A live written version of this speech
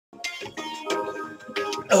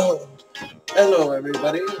Oh, hello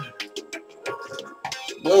everybody.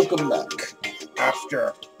 Welcome back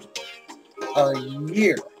after a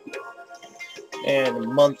year and a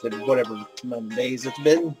month and whatever days it's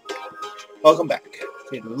been. Welcome back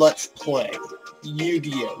to Let's Play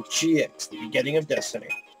Yu-Gi-Oh! GX, the beginning of Destiny.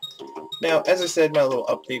 Now, as I said in my little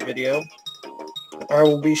update video, I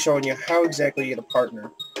will be showing you how exactly you get a partner.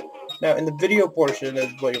 Now, in the video portion of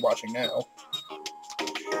what you're watching now,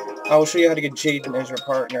 I will show you how to get Jaden as your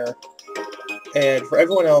partner, and for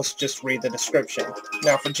everyone else, just read the description.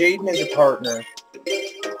 Now, for Jaden as your partner,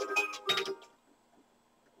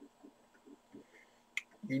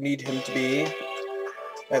 you need him to be,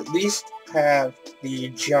 at least have the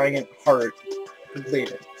giant heart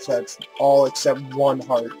completed. So that's all except one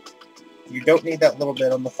heart. You don't need that little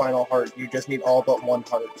bit on the final heart, you just need all but one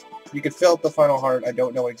heart. You can fill up the final heart, I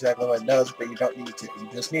don't know exactly what it does, but you don't need to. You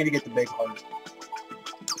just need to get the big heart.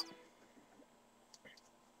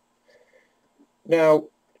 Now,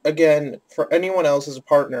 again, for anyone else as a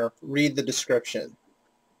partner, read the description.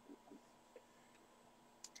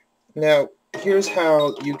 Now, here's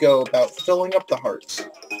how you go about filling up the hearts.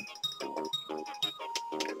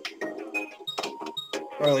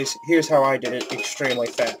 Or at least, here's how I did it extremely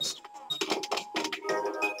fast.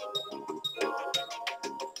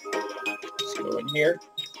 Just go in here.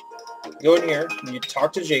 Go in here, and you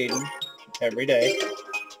talk to Jaden every day.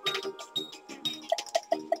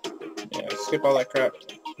 Yeah, skip all that crap.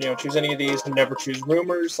 You know, choose any of these, never choose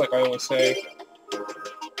rumors, like I always say.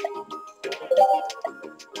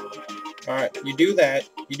 Alright, you do that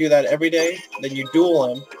every day, then you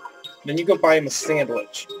duel him, then you go buy him a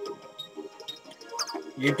sandwich.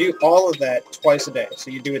 You do all of that twice a day,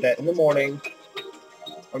 so you do that in the morning.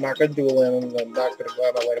 I'm not going to duel him, I'm not going to go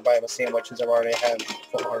out of my way to buy him a sandwich since I've already had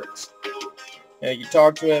full hearts. Yeah, you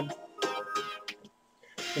talk to him,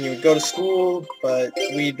 and you would go to school, but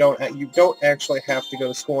you don't actually have to go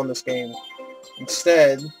to school in this game.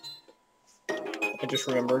 Instead, I just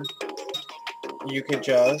remembered, you could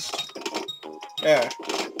just,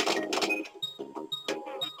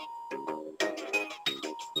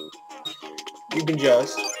 you can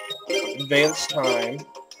just advance time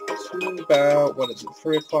to about,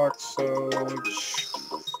 3 o'clock, so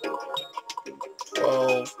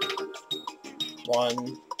 12,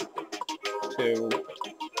 1, 2,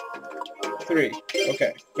 3.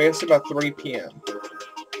 Okay, advance to about 3 p.m.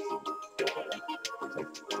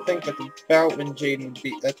 I think that's about when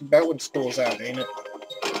that's about when school's out, ain't it?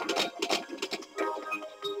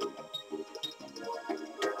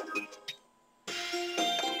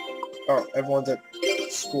 Oh, everyone's at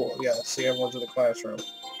school. Yeah, see, everyone's in the classroom.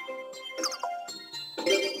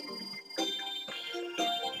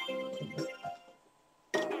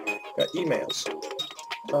 Got emails.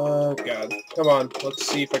 Oh, God. Come on, let's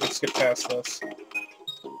see if I can skip past this.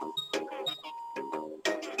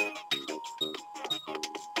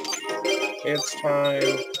 It's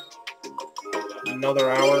time. Another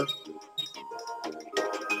hour.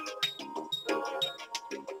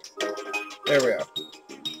 There we are.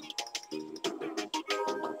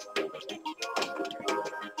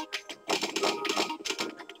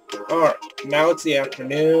 Alright, now it's the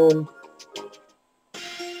afternoon.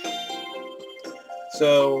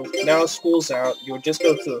 So, now school's out, you would just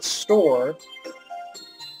go to the store.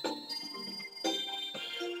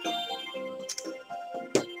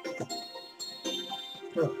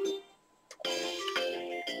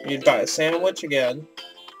 You'd buy a sandwich again.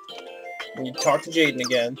 And you'd talk to Jaden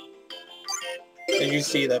again. And you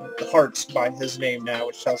see the hearts by his name now,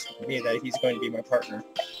 which tells me that he's going to be my partner.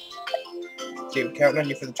 Okay, we're counting on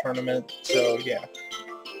you for the tournament, so yeah.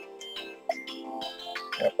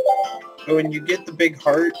 Yep. But when you get the big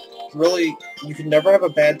heart, really, you can never have a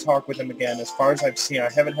bad talk with him again. As far as I've seen,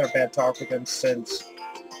 I haven't had a bad talk with him since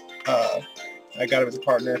I got him as a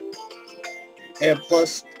partner. And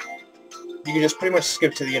plus, you can just pretty much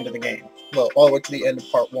skip to the end of the game. Well, all the way to the end of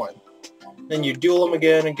part 1. Then you duel him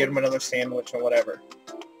again and get him another sandwich or whatever.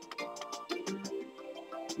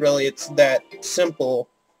 Really, it's that simple,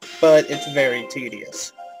 but it's very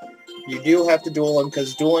tedious. You do have to duel him,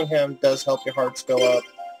 because dueling him does help your hearts go up.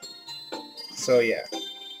 So, yeah.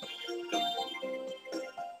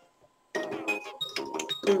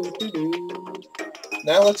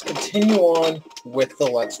 Now let's continue on with the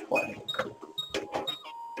Let's Play.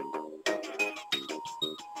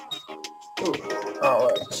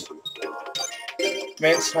 Alright.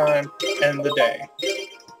 Advance time, end the day.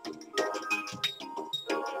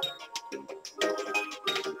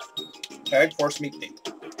 Tag Force Meet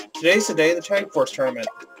Date. Today's the day of the Tag Force Tournament.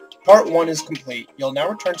 Part 1 is complete. You'll now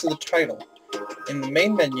return to the title. In the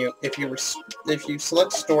main menu, if you If you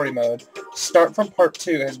select story mode, start from part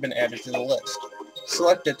 2 has been added to the list.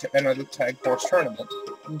 Select it to enter the Tag Force tournament.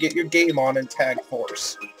 Get your game on in Tag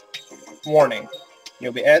Force. Warning.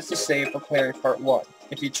 You'll be asked to save for clearing part 1.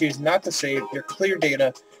 If you choose not to save, your clear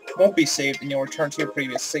data won't be saved and you'll return to your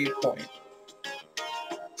previous save point.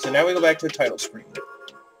 So now we go back to the title screen.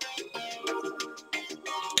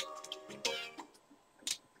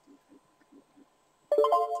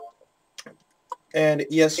 And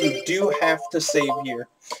yes, you do have to save here.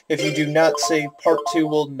 If you do not save, part 2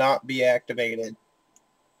 will not be activated.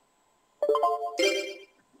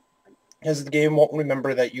 Because the game won't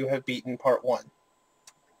remember that you have beaten part 1.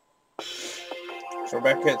 So we're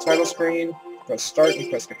back to the title screen. Press start and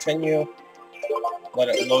press continue. Let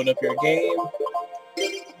it load up your game.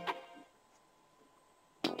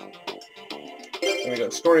 And we go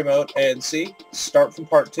to story mode and see, start from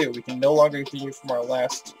part 2. We can no longer continue from our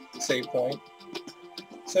last save point.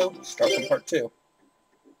 So, start from part 2.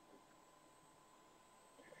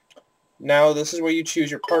 Now, this is where you choose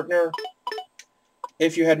your partner.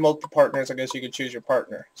 If you had multiple partners, I guess you could choose your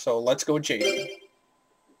partner. So, let's go with Jaden.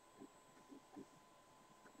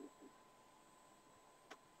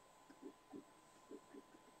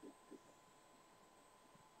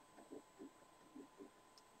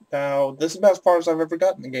 Now, this is about as far as I've ever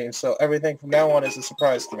gotten in the game, so everything from now on is a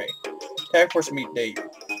surprise to me. Tag Force meet date.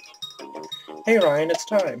 Hey Ryan, it's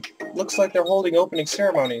time. Looks like they're holding opening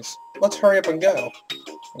ceremonies. Let's hurry up and go.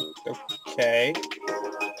 Okay.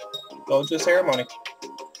 Go to the ceremony.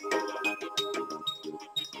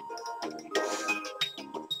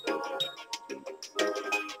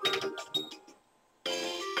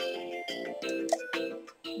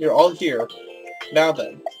 You're all here. Now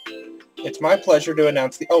then, it's my pleasure to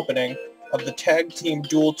announce the opening of the Tag Team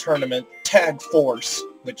Duel Tournament Tag Force,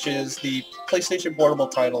 which is the PlayStation Portable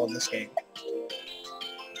title of this game.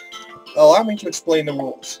 Allow me to explain the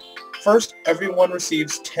rules. First, everyone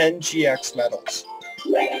receives 10 GX medals.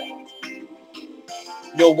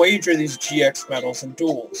 You'll wager these GX medals in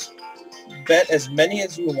duels. Bet as many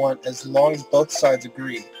as you want as long as both sides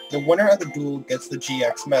agree. The winner of the duel gets the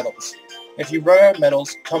GX medals. If you run out of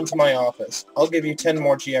medals, come to my office. I'll give you 10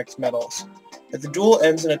 more GX medals. If the duel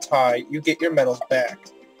ends in a tie, you get your medals back.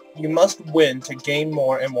 You must win to gain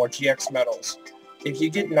more and more GX medals. If you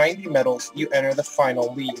get 90 medals, you enter the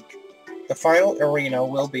final league. The final arena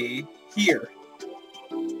will be here.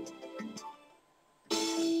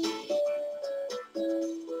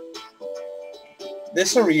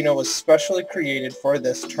 This arena was specially created for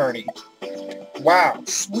this tourney. Wow,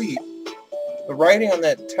 sweet. The writing on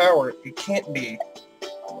that tower, it can't be.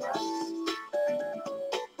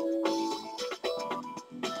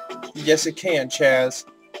 Yes, it can, Chazz.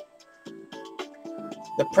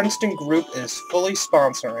 The Princeton group is fully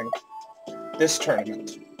sponsoring this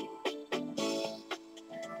tournament.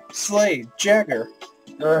 Slade, Jagger.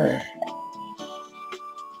 Urgh.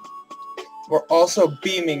 We're also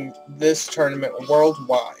beaming this tournament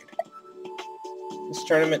worldwide. This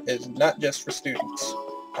tournament is not just for students.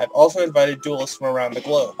 I've also invited duelists from around the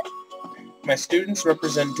globe. My students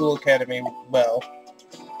represent Duel Academy well.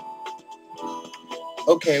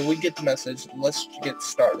 Okay, we get the message. Let's get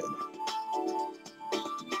started.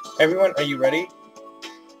 Everyone, are you ready?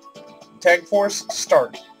 Tag Force,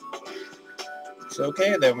 start. So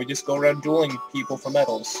okay then, we just go around dueling people for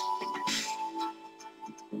medals.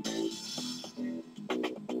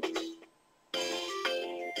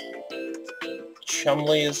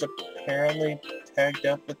 Chumley is apparently tagged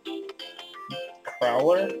up with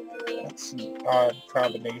Crowler. That's an odd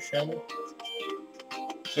combination.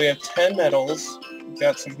 So we have 10 medals. We've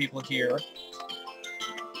got some people here.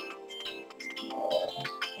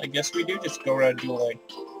 I guess we do just go around dueling.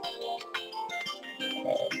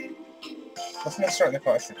 Let's not start in the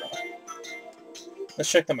classroom now.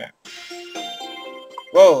 Let's check the map.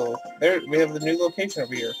 Whoa! There, we have the new location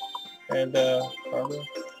over here. And, probably...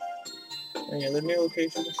 Any other new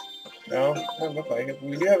locations? No, doesn't look like it.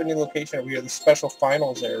 We do have a new location over here, the Special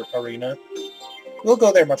Finals Arena. We'll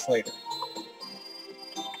go there much later.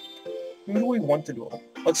 Who do we want to duel?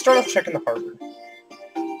 Let's start off checking the harbor.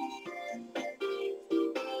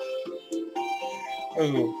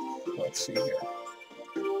 Ooh, let's see here.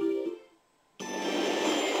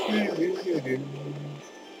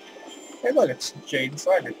 Hey look, it's Jaden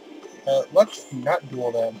Slifer. Let's not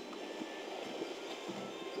duel them.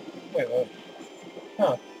 Wait, what?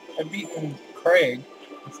 Huh. I've beaten Craig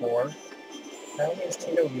before. Now he's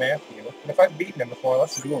teamed up with Matthew. And if I've beaten him before,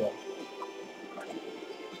 let's duel him.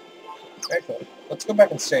 Actually, let's go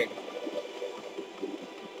back and save.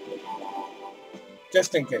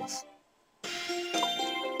 Just in case.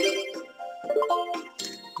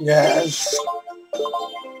 Yes!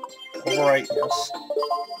 Overwrite, yes.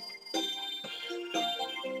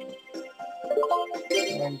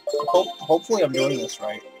 Hopefully I'm doing this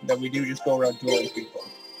right. That we do just go around dueling people.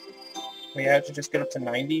 We have to just get up to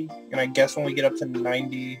 90, and I guess when we get up to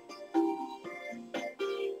 90...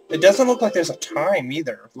 It doesn't look like there's a time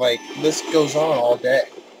either. Like, this goes on all day.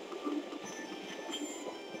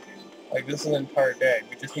 Like, this is an entire day.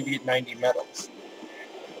 We just need to get 90 medals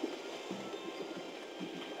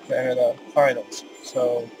to enter the finals.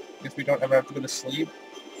 So, I guess we don't ever have to go to sleep.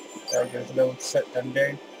 Or there's no set end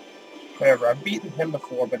day. Whatever, I've beaten him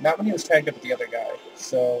before, but not when he was tagged up with the other guy.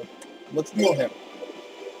 So, let's duel him.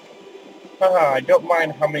 Haha, I don't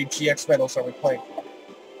mind how many GX medals are we playing for.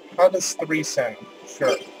 How does 3 sound?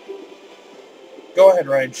 Sure. Go ahead,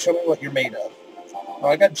 Ryan, show me what you're made of.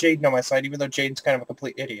 Well, I got Jaden on my side, even though Jaden's kind of a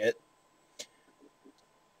complete idiot.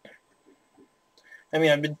 I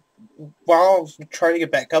mean, while I was trying to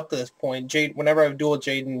get back up to this point, whenever I would duel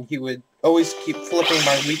Jaden, he would always keep flipping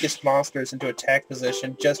my weakest monsters into attack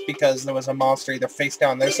position just because there was a monster either face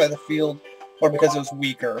down their side of the field or because it was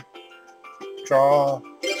weaker. Draw.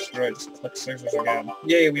 Right, just click scissors again.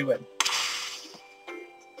 Yay, we win.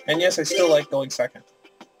 And yes, I still like going second.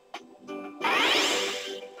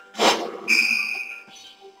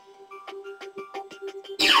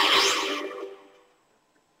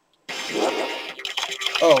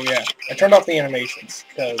 Oh yeah, I turned off the animations,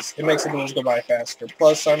 because it makes the duels go by faster.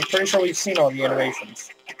 Plus, I'm pretty sure we've seen all the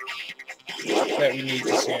animations that we need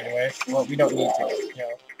to see anyway. Well, we don't need to, you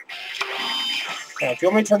know. Yeah, if you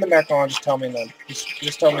want me to turn them back on, just tell me in the,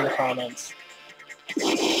 just tell me in the comments.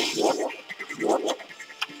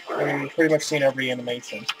 I mean, we've pretty much seen every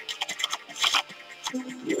animation.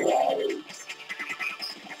 It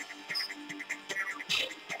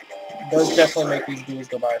does definitely make these duels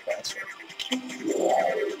go by faster.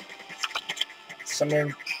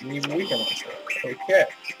 Summon an even weaker monster. Okay.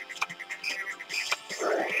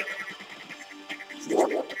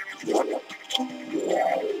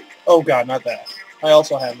 Oh god, not that. I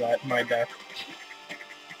also have that in my deck.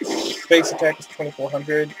 Base attack is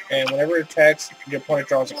 2400, and whenever it attacks, your opponent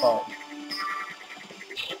draws a card.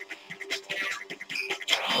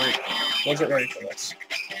 Wait, wasn't ready for this.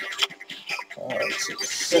 Let's see.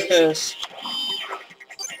 Syrus,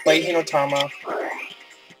 play Hinotama.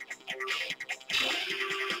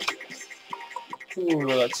 Ooh,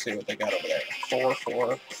 let's see what they got over there.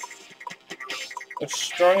 4/4. The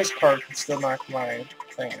strongest card can still knock my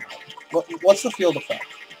thing out. What's the field effect?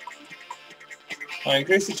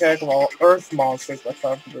 Increase the attack of all earth monsters by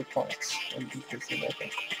 500 points. And decrease the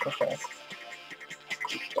weapon. Okay.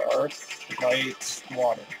 Dark, light,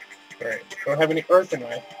 water. Great. Don't have any earth in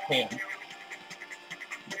my hand.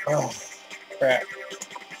 Oh, crap.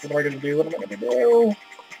 What am I going to do? What am I going to do?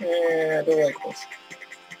 Yeah, I don't like this.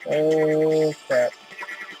 Oh, crap.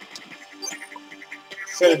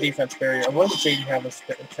 Set a defense barrier. What does Jaden have as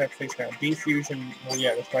attack face down? Defusion. Oh,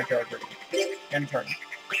 yeah, that's my card ready. End turn.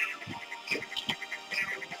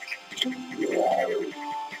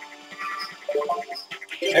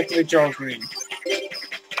 Activate draw green. So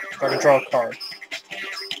I can draw a card.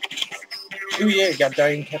 Ooh, yeah, got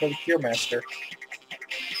Dying Kettle Cure Master.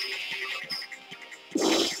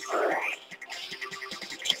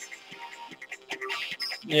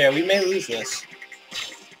 Yeah, we may lose this.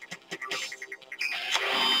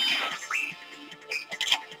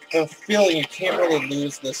 I have a feeling you can't really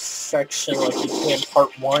lose this section like you can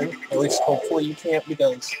part 1. At least hopefully you can't,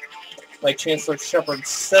 because like Chancellor Shepard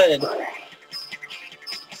said,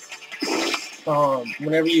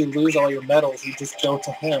 whenever you lose all your medals, you just go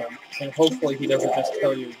to him, and hopefully he doesn't just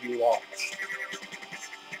tell you you lost.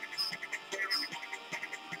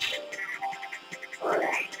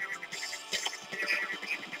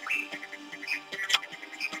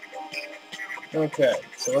 Okay,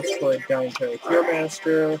 so let's play down to Cure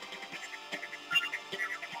Master.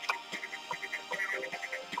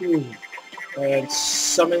 Ooh. And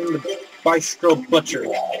summon the Bistro Butcher.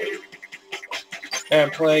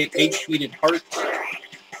 And play H-Heated Heart.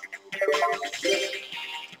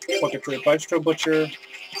 Plug it to the Bistro Butcher.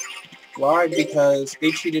 Why? Because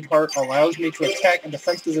H-Heated Heart allows me to attack a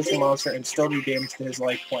defense position monster and still do damage to his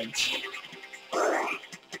life points.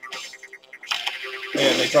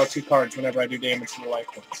 And they draw 2 cards whenever I do damage to the life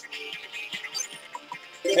points.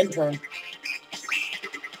 End turn.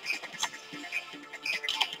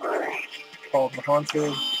 Called the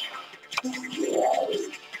Haunted.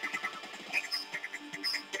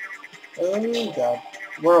 Oh god.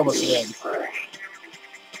 We're almost dead.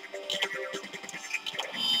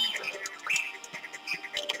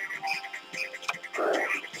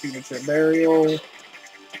 Premature Burial.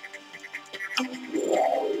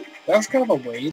 That was kind of a wait.